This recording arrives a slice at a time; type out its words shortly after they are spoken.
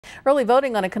Early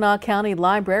voting on a Kanawha County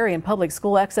library and public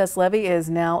school excess levy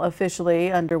is now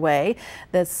officially underway.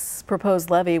 This proposed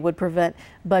levy would prevent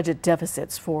budget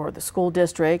deficits for the school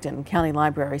district and county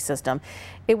library system.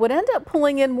 It would end up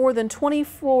pulling in more than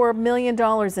 $24 million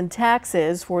in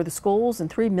taxes for the schools and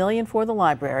 $3 million for the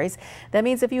libraries. That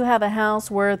means if you have a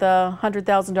house worth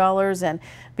 $100,000 and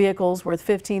vehicles worth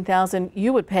 $15,000,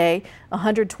 you would pay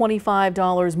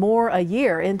 $125 more a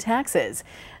year in taxes.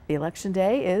 The election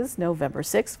day is November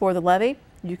 6th for the levy.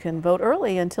 You can vote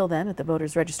early until then at the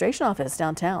voters registration office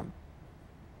downtown.